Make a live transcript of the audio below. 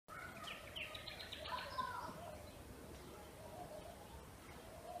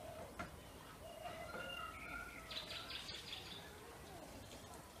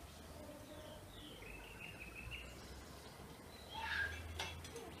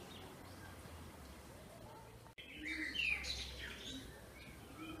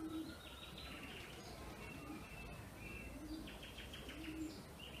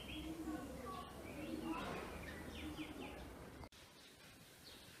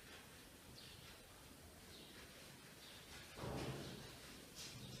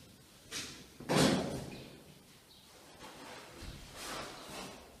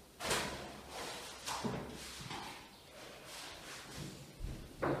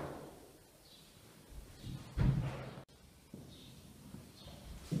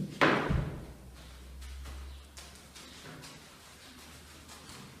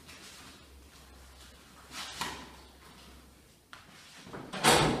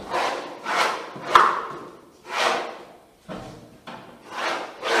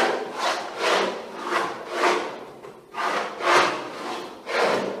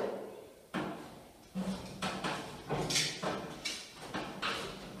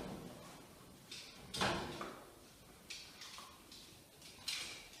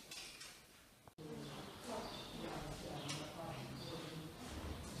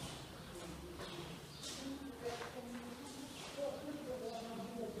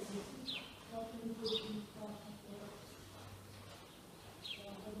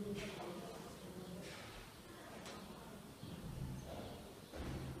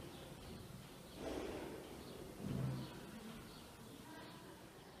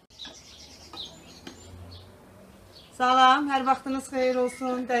Salam, hər vaxtınız xeyir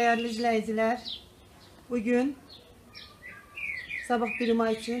olsun, dəyərli izləyicilər. Bugün sabah 1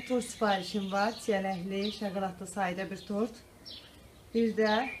 may üçün tort sifarişim var. Çiyələkli, şokoladlı sayda bir tort. Bir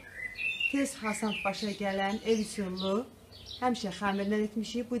də tez hasant başa gələn ev üsullu, həmişə xəmirdən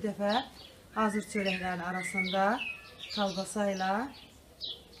etmişik. Bu dəfə hazır çörəklərin arasında kalbasa ilə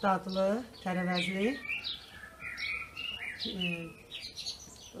dadlı, tərəvəzli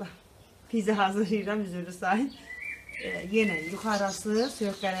pizza hazırlayıram, üzrlü sayın. Yenə yuxarısı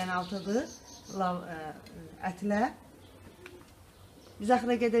soyuq qələn altıdır ətlə. Biz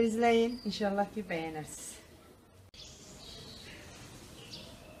axıra qədər izləyin, inşallah ki bəyənərsiniz.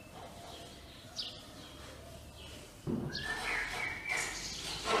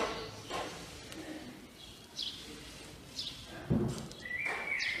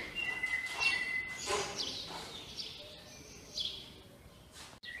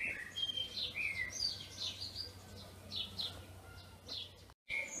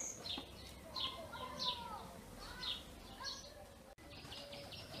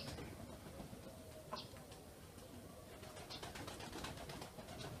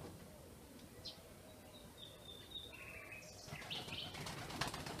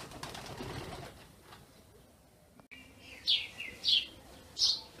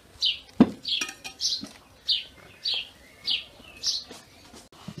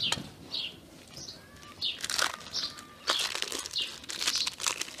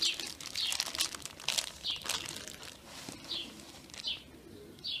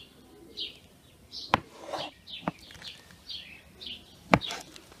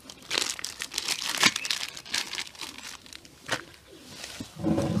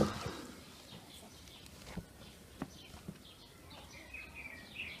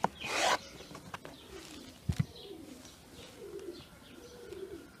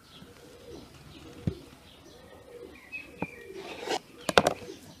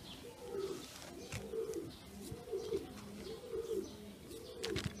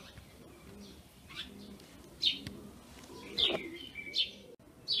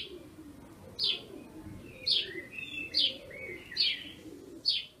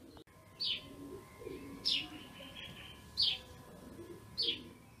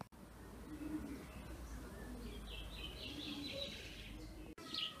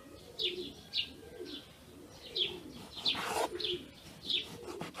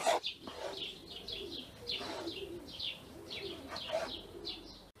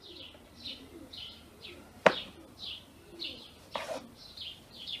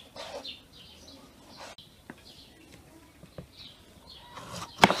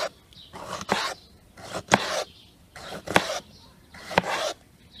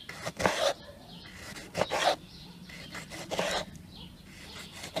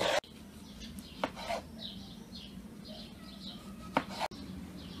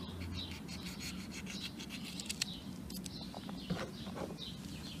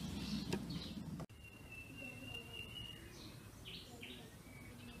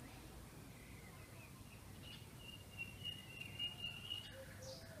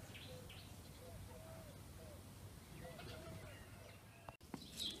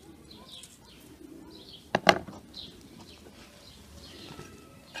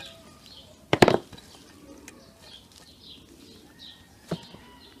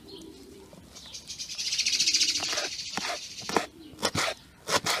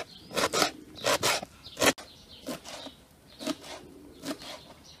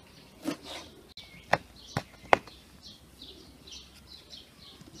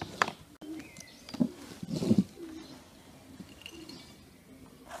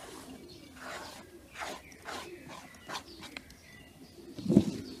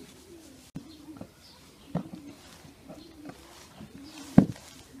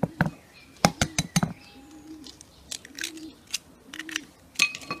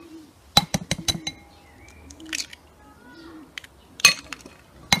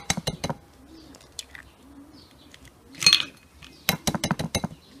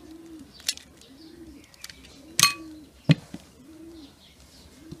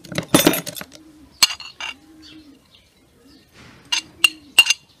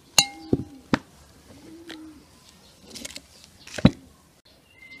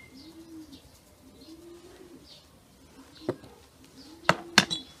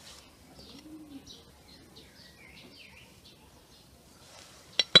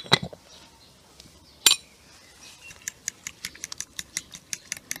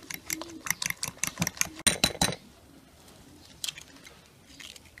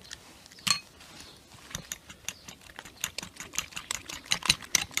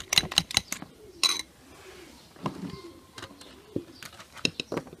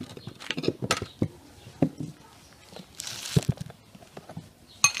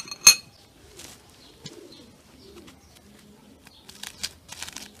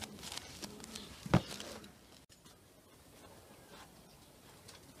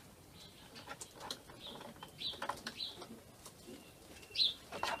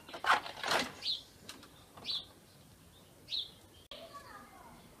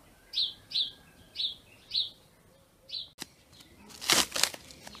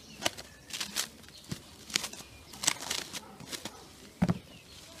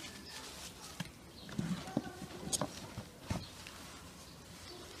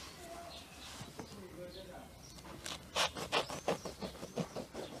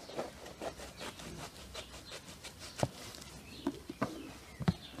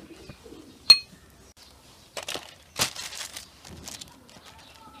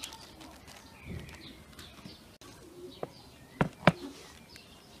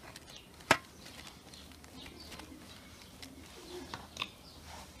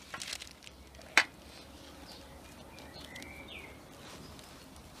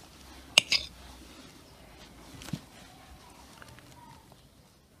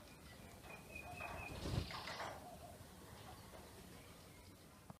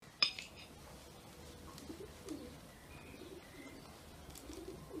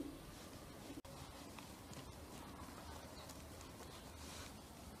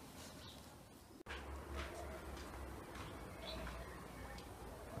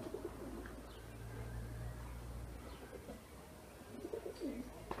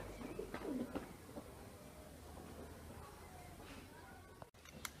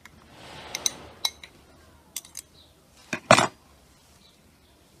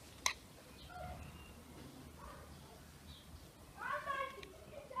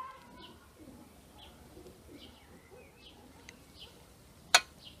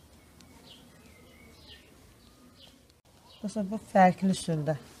 Dostlar, bu fərqli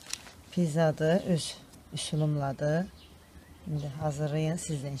üsulda pizzadır, öz üsulumladır. İndi hazırlayın,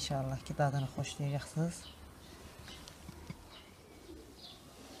 siz də inşallah ki, dadını xoşlayacaqsınız.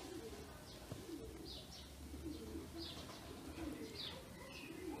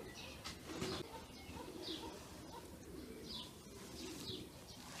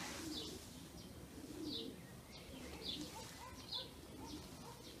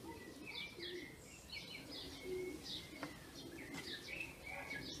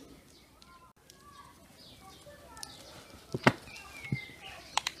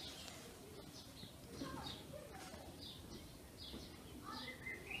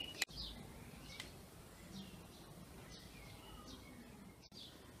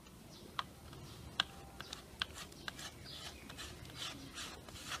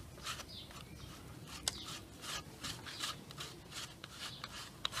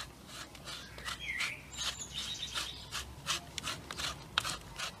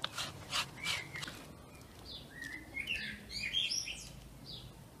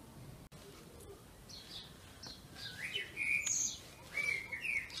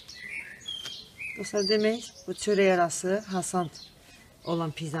 Dostlar, demək bu çörək arası hasant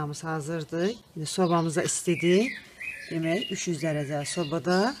olan pizzamız hazırdır. Şimdi sobamıza istidir. Demək 300 dərəcə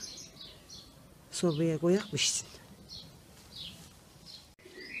sobada sobaya qoyaq pişsin.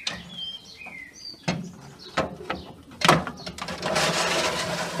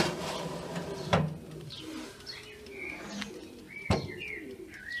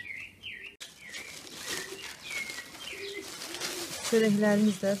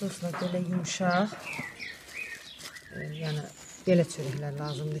 Çörəklərimiz də dostlar belə yumuşaq, yəni belə çörəklər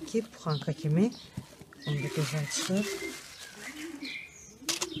lazımdır ki, puxanka kimi onda gözəl çıxır.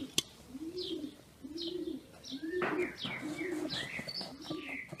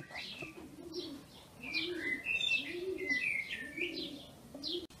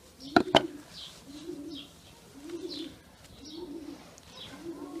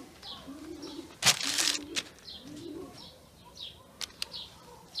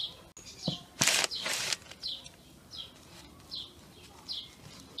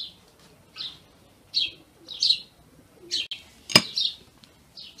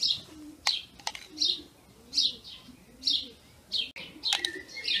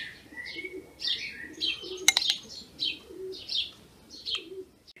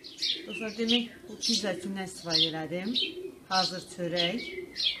 Dostlar, demək bu pizza üçün nə istifadə elədim? Hazır çörək,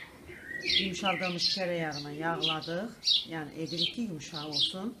 yumuşaldığımız kərə yağına yağladıq. Yəni edirik ki, yumuşaq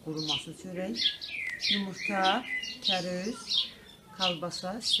olsun, quruması çörək. Yumurta, kərüz,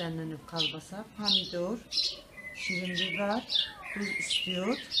 kalbasa, istənilən kalbasa, pomidor, şirin biber, duz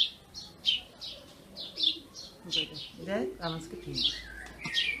istiyor. Bu qədər. Və qalanski peynir.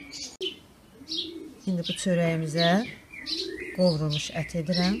 Şimdi bu çörəyimizə qovrulmuş ət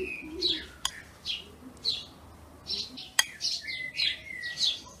edirəm.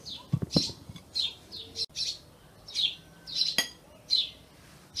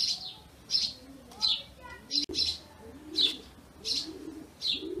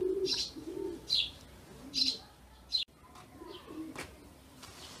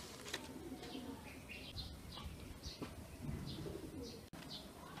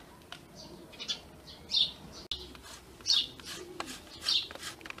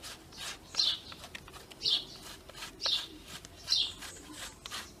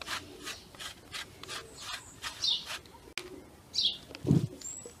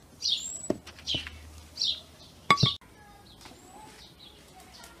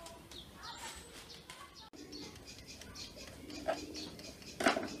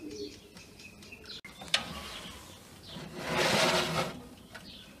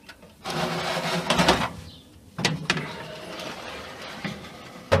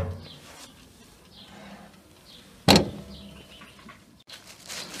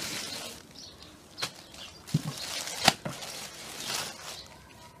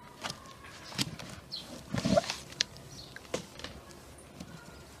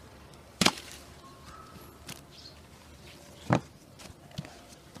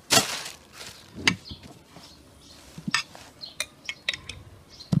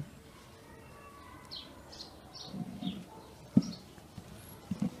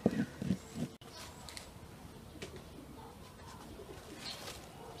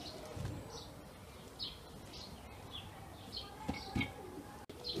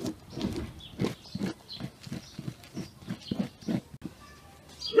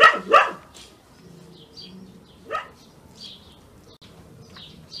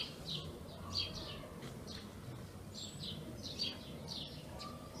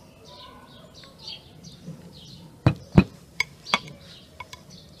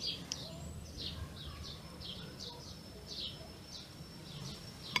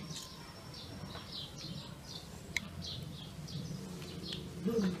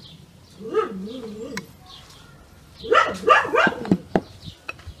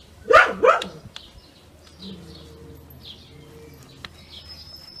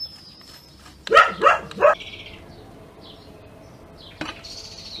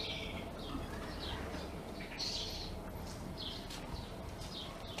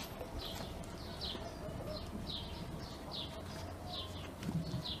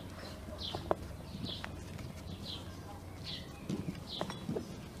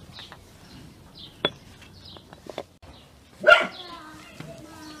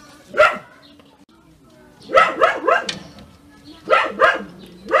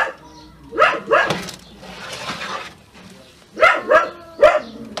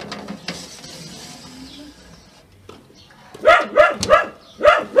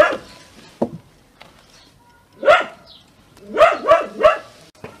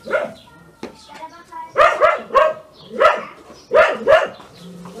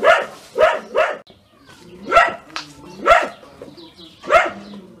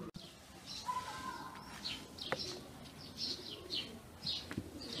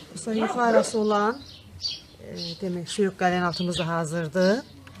 Dostlar, yuxarısı olan demək suyuq qəlyan altımız da hazırdır.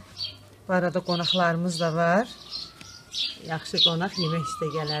 Bu arada qonaqlarımız da var. Yaxşı qonaq yemək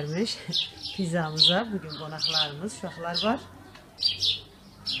istə gələrmiş pizzamıza. Bugün qonaqlarımız, uşaqlar var.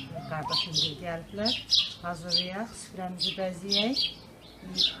 Qardaşımız gəliblər. Hazırlayaq, süfrəmizi bəzəyək.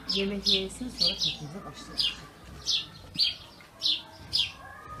 Yemək yeyilsin, sonra kekimizə başlayaq.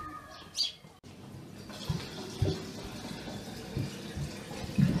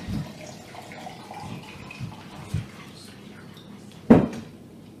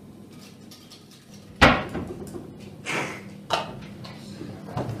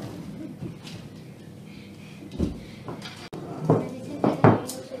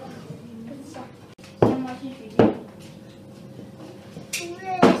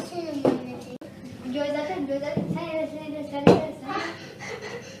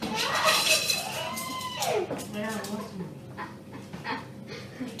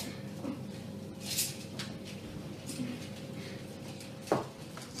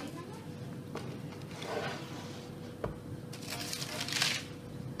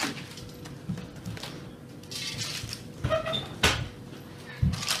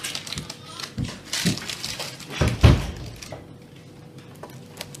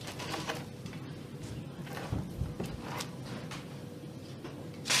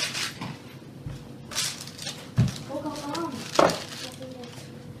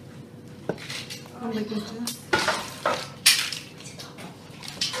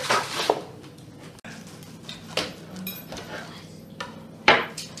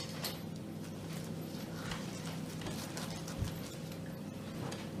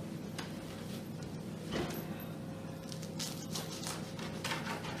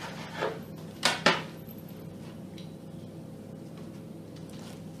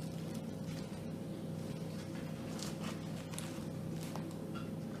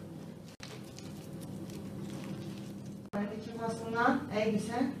 Bundan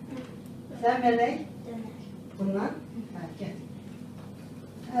eğilsen, sen melek, bundan gel.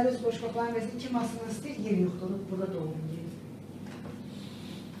 Her öz boş kapağın versin, kim aslında istiyor, yeri yoktu, burada doğum yeri.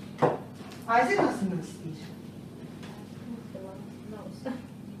 Ayzer aslında istiyor.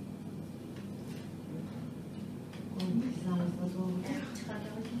 Onun pizzamızda doğum yeri.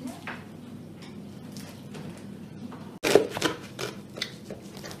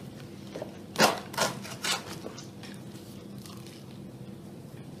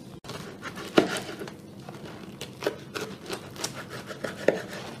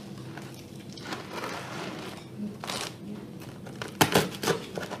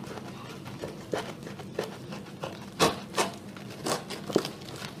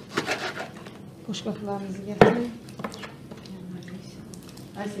 Boş kapılarımızı getirin.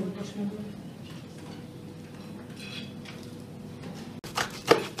 Ay senin boş kapılar.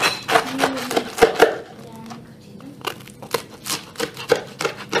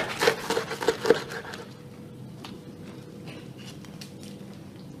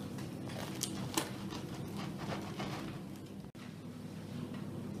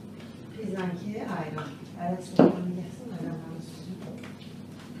 Pizzanki ayran. Arasını gelsin ayranlarını süzün.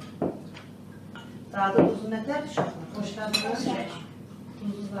 Daha da tuzun yeter uşaqlar. Xoşladınız mı?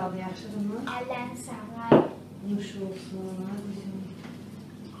 Tuzsuz dadı yaxşıdır mı? Əllərini sağlar. Nuş olsun.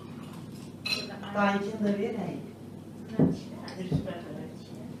 Dayınkini de vereyim.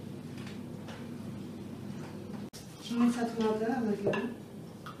 Kimin satmadığı alıyorum.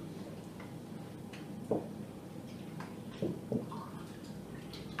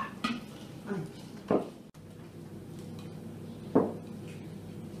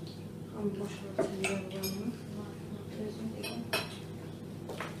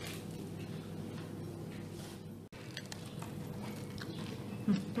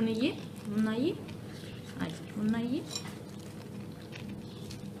 Bunu ye, bununla ye. Hadi bununla ye.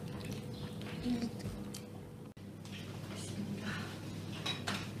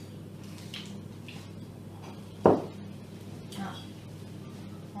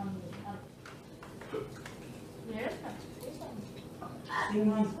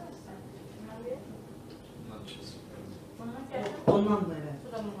 Ondan da evet.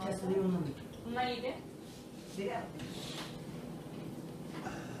 Kesiliyor ondan. Bununla yedi. Biraz.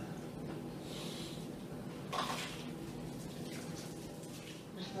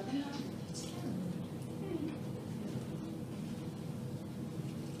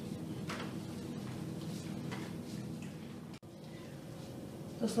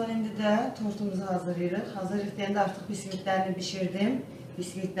 Dostlar, indi də tortumuzu hazırlayırıq. Hazırlayırıq deyəndə artıq biskvitlərini bişirdim.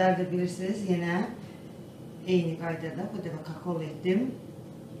 Biskvitlər də bilirsiniz, yenə eyni qaydada bu dəfə kakao etdim.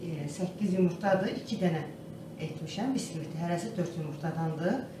 8 yumurtadır, 2 dənə etmişəm biskviti. Hərəsi 4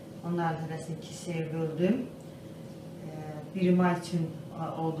 yumurtadandır. Onların hərəsini 2 hissəyə böldüm. 1 may üçün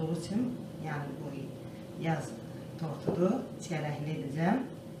olduğu üçün, yəni bu yaz tortudur, çiyələkli edəcəm.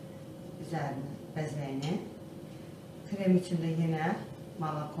 Üzərini, bəzəyini. Krem üçün də yenə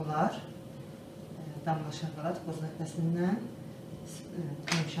malakolar, damla şokolad qoz ləpəsindən,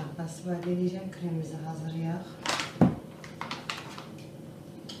 krem şantdan istifadə edəcəm. Kremimizi hazırlayaq.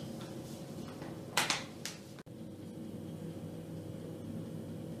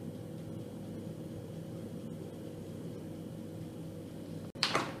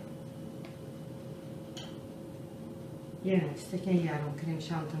 Yenə stəkan yarım krem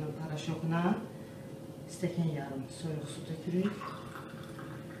şantının paraşokuna stəkan yarım soyuq su tökürük.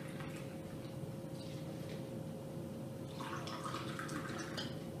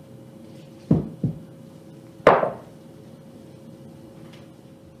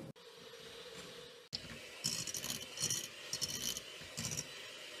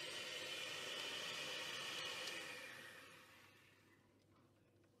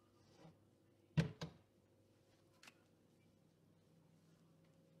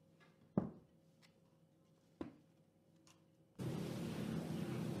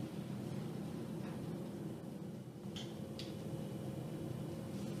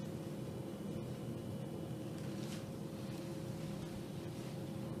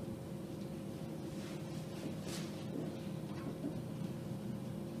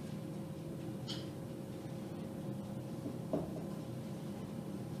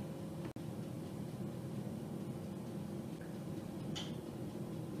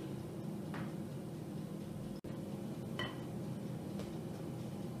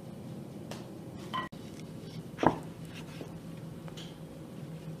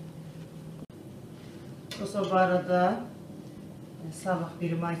 Bu arada sabah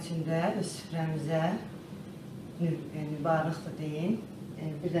 1 may içində öz süfrəmizə mübarıqdır deyin.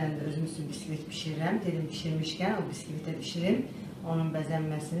 Bir dənə də özüm üçün biskvit bişirirəm. Dedim pişirmişkən o biskvitə bişirim. Onun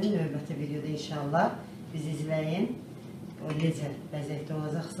bəzənməsini növbəti videoda inşallah biz izləyin. O necə bəzəkdə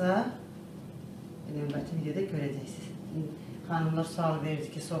olacaqsa növbəti videoda görəcəksiniz. Xanımlar sual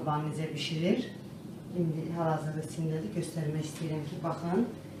verir ki, sobanı necə bişirir. İndi hal-hazırda içində də göstərmək istəyirəm ki, baxın.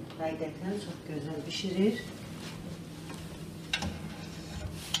 Həqiqətən çox gözəl bişirir.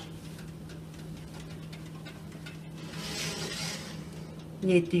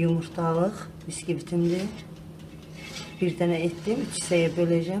 Yeddi yumurtalıq biskvitimdir. Bir dənə etdim, 3 hissəyə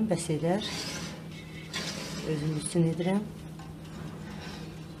böləcəm, bəs edər. Özüm üçün edirəm.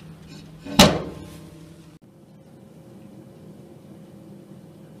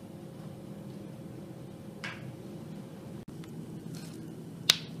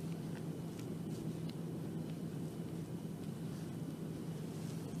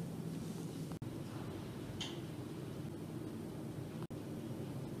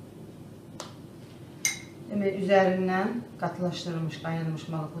 Üzərindən qatılaşdırılmış, qaynanmış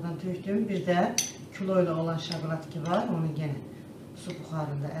malakodan tökdüm. Bir də kilo ilə olan şokolad ki var, onu yenə su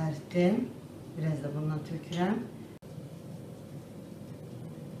buxarında əritdim. Biraz da bundan tökürəm.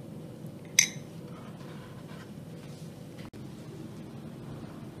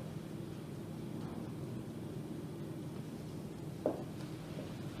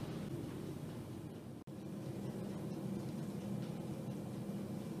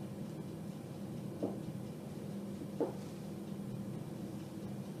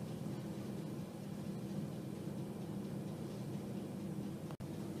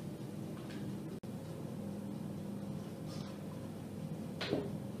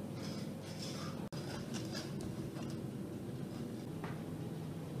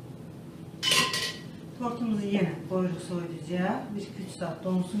 Tortumuzu yenə qoyuruq soyuducuya. 1-2 saat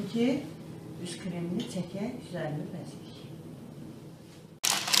donsun ki, üst kremini çəkək, üzərini bəzəyik.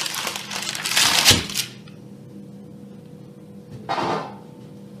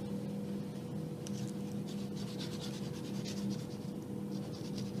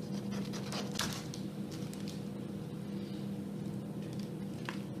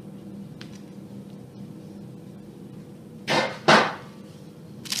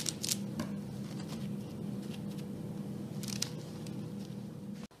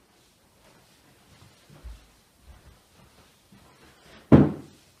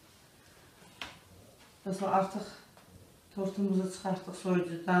 Dostlar, artıq tortumuzu çıxartdıq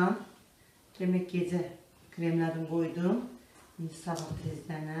soyucudan. Demək gecə kremlərini qoydum. İndi sabah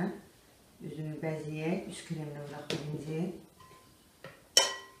tezdənə üzümü bəzəyək. Üst kremlə bıraq birinci.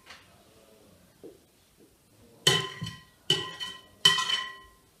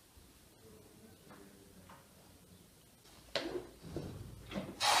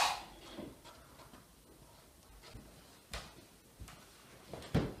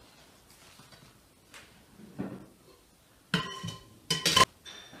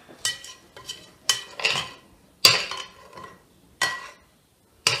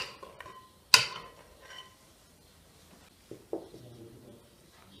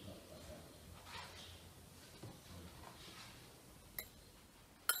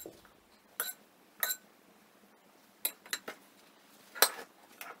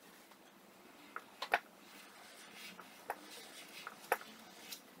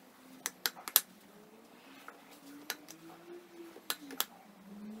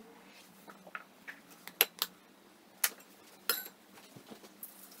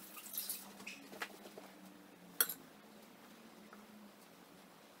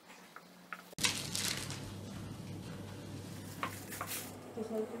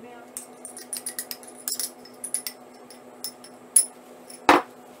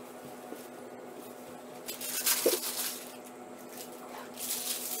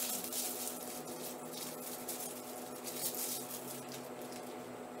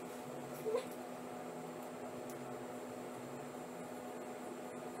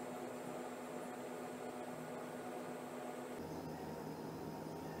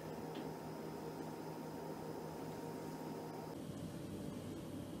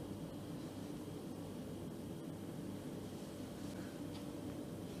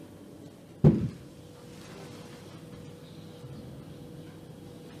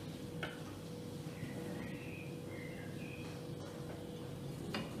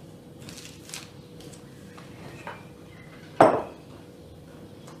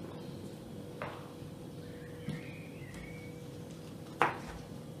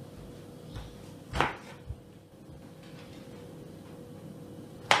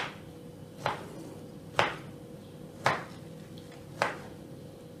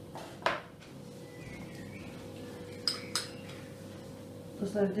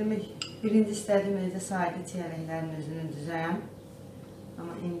 Dostlar, demək, birinci istədiyim evdə sadə çiyələklərin özünü düzəm.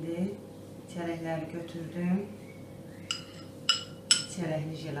 Amma indi çiyələkləri götürdüm.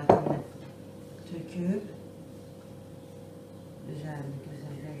 Çiyələkli jelatinlə töküb üzərini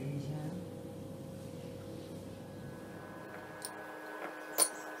gözəl bəzəyəcəm.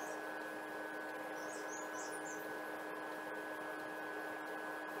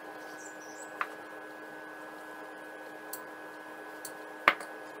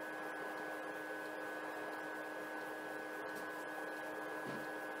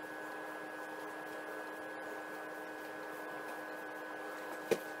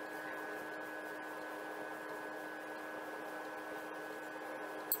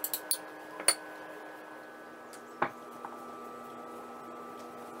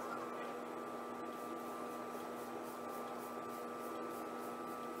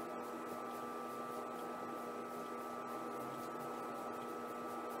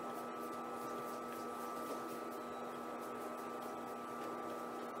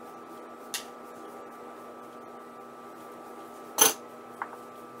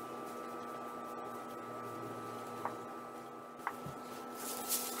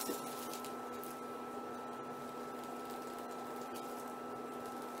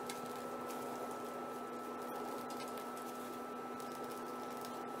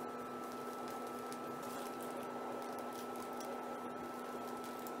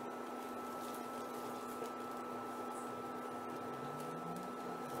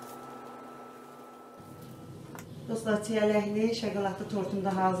 Dostlar, çiyələkli şokoladlı tortum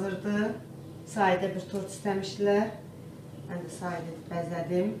da hazırdır. Sadə bir tort istəmişdilər. Mən də sadə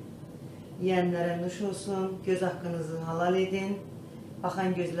bəzədim. Yiyənlərə nuş olsun, göz haqqınızı halal edin.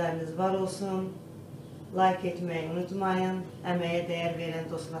 Baxan gözləriniz var olsun. Like etməyi unutmayın. Əməyə dəyər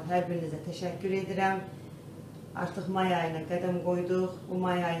verən dostlar, hər birinizə təşəkkür edirəm. Artıq may ayına qədəm qoyduq. Bu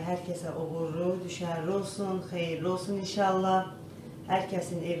may ayı hər kəsə uğurlu, düşərli olsun, xeyirli olsun inşallah. Hər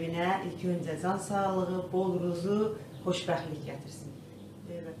kəsin evinə ilk öncə can sağlığı, bol ruzu, xoşbəxtlik gətirsin.